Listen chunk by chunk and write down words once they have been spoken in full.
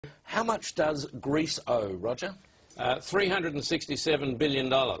How much does Greece owe, Roger? $367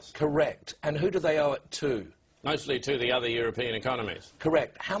 billion. Correct. And who do they owe it to? Mostly to the other European economies.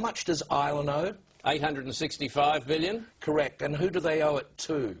 Correct. How much does Ireland owe? $865 billion. Correct. And who do they owe it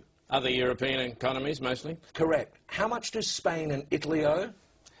to? Other European economies, mostly. Correct. How much do Spain and Italy owe?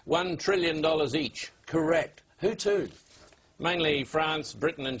 $1 trillion each. Correct. Who to? Mainly France,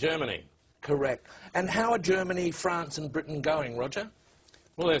 Britain and Germany. Correct. And how are Germany, France and Britain going, Roger?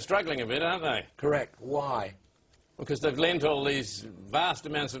 Well, they're struggling a bit, aren't they? Correct. Why? Because they've lent all these vast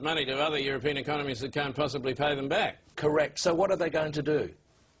amounts of money to other European economies that can't possibly pay them back. Correct. So what are they going to do?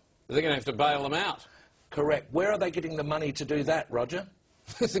 They're going to have to bail them out. Correct. Where are they getting the money to do that, Roger?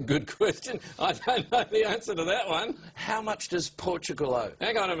 That's a good question. I don't know the answer to that one. How much does Portugal owe?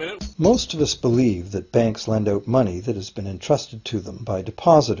 Hang on a minute. Most of us believe that banks lend out money that has been entrusted to them by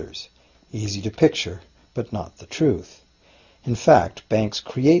depositors. Easy to picture, but not the truth. In fact, banks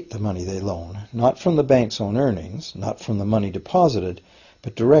create the money they loan, not from the bank's own earnings, not from the money deposited,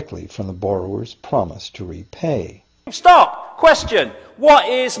 but directly from the borrower's promise to repay. Stop! Question. What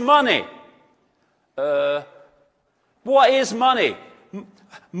is money? What is money?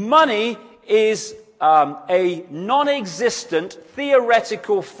 Money is a non-existent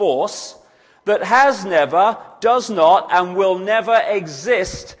theoretical force that has never, does not, and will never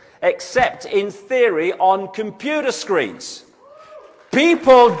exist except in theory on computer screens.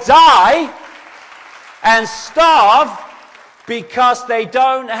 People die and starve because they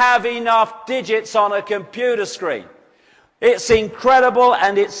don't have enough digits on a computer screen. It's incredible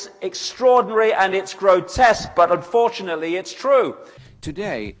and it's extraordinary and it's grotesque, but unfortunately it's true.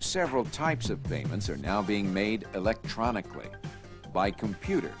 Today, several types of payments are now being made electronically by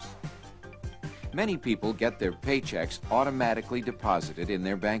computers. Many people get their paychecks automatically deposited in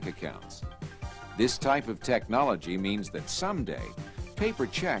their bank accounts. This type of technology means that someday, paper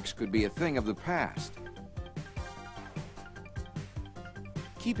checks could be a thing of the past.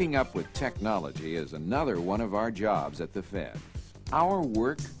 Keeping up with technology is another one of our jobs at the Fed. Our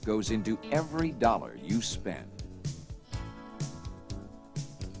work goes into every dollar you spend.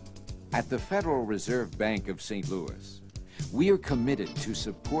 At the Federal Reserve Bank of St. Louis, we are committed to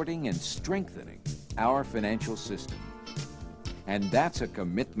supporting and strengthening our financial system. And that's a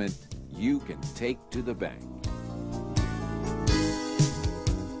commitment you can take to the bank.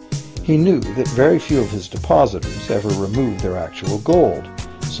 He knew that very few of his depositors ever removed their actual gold,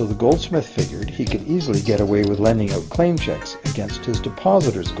 so the goldsmith figured he could easily get away with lending out claim checks against his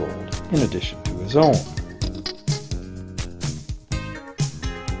depositors' gold in addition to his own.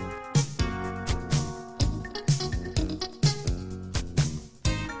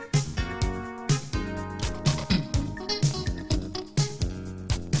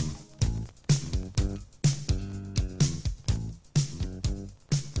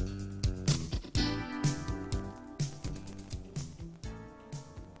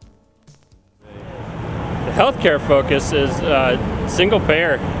 The healthcare focus is single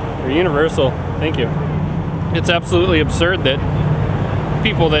payer or universal. Thank you. It's absolutely absurd that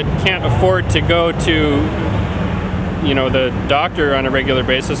people that can't afford to go to, you know, the doctor on a regular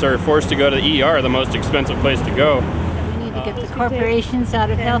basis are forced to go to the ER, the most expensive place to go. We need to get the corporations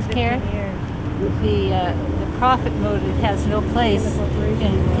out of healthcare. The profit motive has no place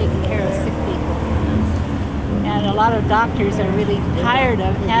in taking care of sick people. And a lot of doctors are really tired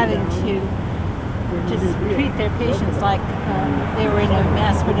of having to just treat their patients like they were in a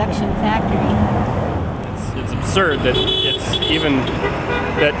mass production factory. It's absurd that it's even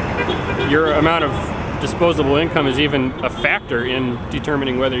that your amount of disposable income is even a factor in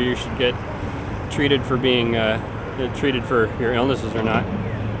determining whether you should get treated for being treated for your illnesses or not.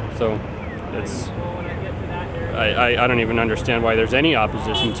 So it's I don't even understand why there's any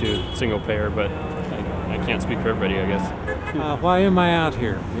opposition to single payer, but I can't speak for everybody, I guess. Why am I out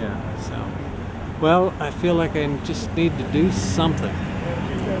here? Yeah. So. Well, I feel like I just need to do something.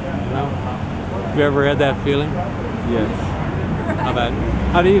 You know? Have you ever had that feeling? Yes.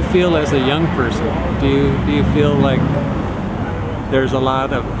 How do you feel as a young person? Do you feel like there's a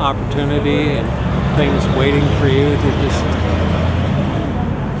lot of opportunity and things waiting for you to just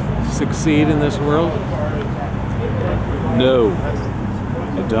succeed in this world? No,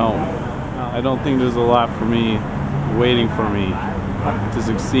 I don't. I don't think there's a lot for me waiting for me to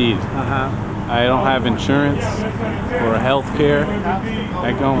succeed. I don't have insurance or health care.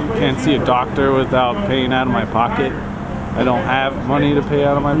 I can't see a doctor without paying out of my pocket. I don't have money to pay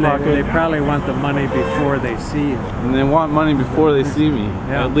out of my pocket. They probably want the money before they see you. And they want money before they see me.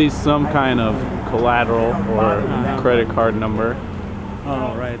 Yeah. At least some kind of collateral or credit card number.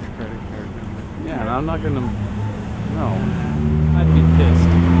 Oh, right, the credit card number. Yeah, and I'm not gonna, no. I'd be pissed.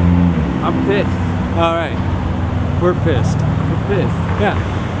 I'm pissed. All right. We're pissed. We're pissed. Yeah.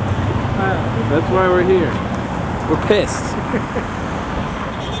 That's why we're here. We're pissed.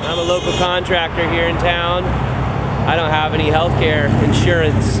 I'm a local contractor here in town. I don't have any health care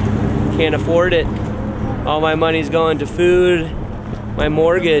insurance. Can't afford it. All my money's going to food, my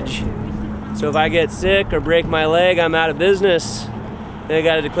mortgage. So if I get sick or break my leg, I'm out of business. Then I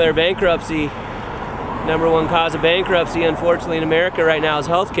got to declare bankruptcy. #1 cause of bankruptcy, unfortunately, in America right now is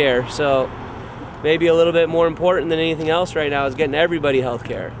health care. So maybe a little bit more important than anything else right now is getting everybody health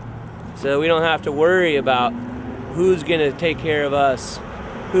care. So we don't have to worry about who's going to take care of us,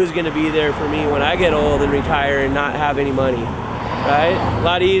 who's going to be there for me when I get old and retire and not have any money, right? A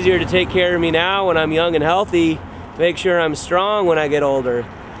lot easier to take care of me now when I'm young and healthy, make sure I'm strong when I get older,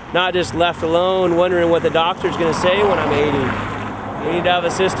 not just left alone wondering what the doctor's going to say when I'm 80. We need to have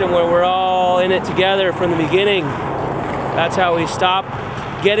a system where we're all in it together from the beginning. That's how we stop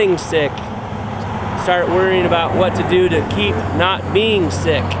getting sick. Start worrying about what to do to keep not being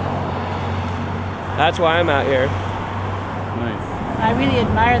sick. That's why I'm out here. Nice. I really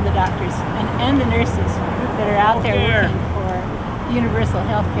admire the doctors and the nurses that are out there working for universal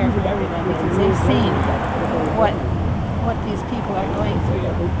health care for everyone, because they've seen what these people are going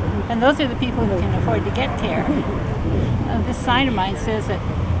through. And those are the people who can afford to get care. This sign of mine says that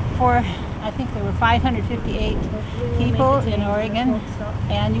I think there were 558 people in Oregon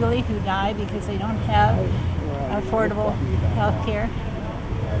annually who die because they don't have affordable health care.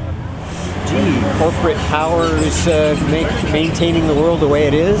 Gee, corporate powers maintaining the world the way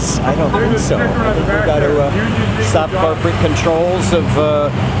it is? I don't think so. I think we've got to stop corporate controls of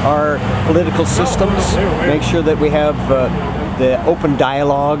our political systems, make sure that we have the open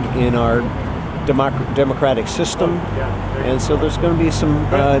dialogue in our democratic system, and so there's going to be some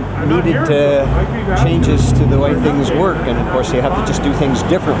needed changes to the way things work, and of course you have to just do things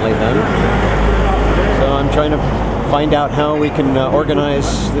differently then. So I'm trying to find out how we can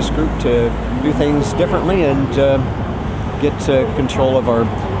organize this group to do things differently and get control of our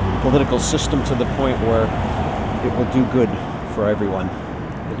political system to the point where it will do good for everyone,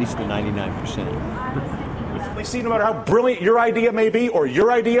 at least the 99%. See, no matter how brilliant your idea may be, or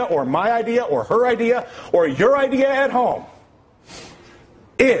your idea, or my idea, or her idea, or your idea at home,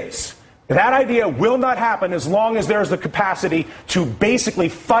 is that idea will not happen as long as there's the capacity to basically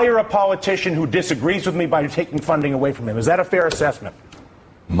fire a politician who disagrees with me by taking funding away from him. Is that a fair assessment?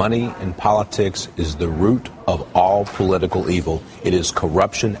 Money in politics is the root of all political evil. It is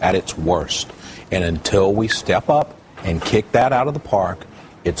corruption at its worst. And until we step up and kick that out of the park,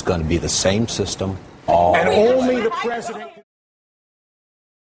 it's going to be the same system all and only the president.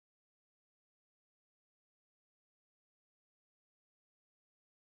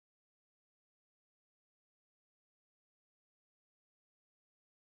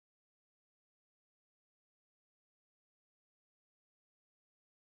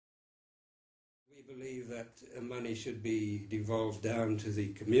 We believe that money should be devolved down to the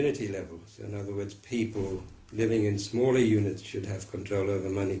community level. So in other words, people living in smaller units should have control over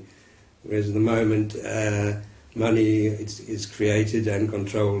money. Whereas at the moment, money is created and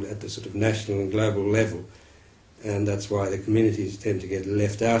controlled at the sort of national and global level, and that's why the communities tend to get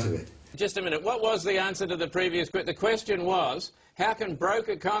left out of it. Just a minute, what was the answer to the previous question? The question was, how can broke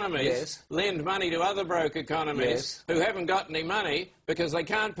economies lend money to other broke economies who haven't got any money because they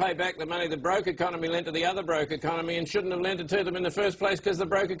can't pay back the money the broke economy lent to the other broke economy and shouldn't have lent it to them in the first place because the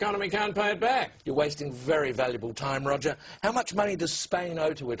broke economy can't pay it back? You're wasting very valuable time, Roger. How much money does Spain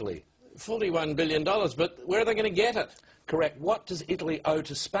owe to Italy? $41 billion, but where are they going to get it? Correct. What does Italy owe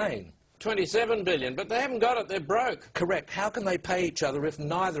to Spain? $27 billion, but they haven't got it, they're broke. Correct. How can they pay each other if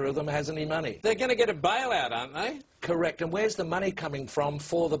neither of them has any money? They're going to get a bailout, aren't they? Correct. And where's the money coming from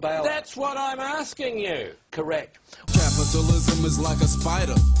for the bailout? That's what I'm asking you. Correct. Capitalism is like a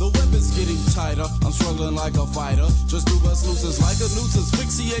spider. The web is getting tighter. I'm struggling like a fighter. Just do bust looses like a noose.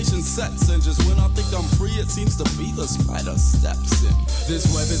 Asphyxiation sets. And just when I think I'm free, it seems to be the spider steps in. This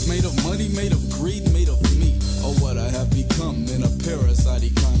web is made of money, made of greed, made of me. Or what I have become in a parasite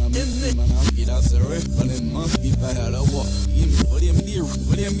economy.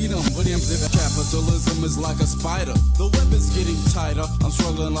 Capitalism is like a spider. The web is getting tighter. I'm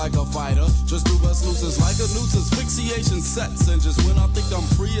struggling like a fighter. Just do bust looses like a noose. Asphyxiation sets. And just when I think I'm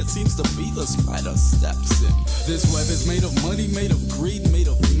free, it seems to be the spider steps in. This web is made of money, made of greed, made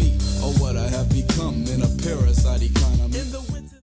of me. Or what I have become in a parasite economy.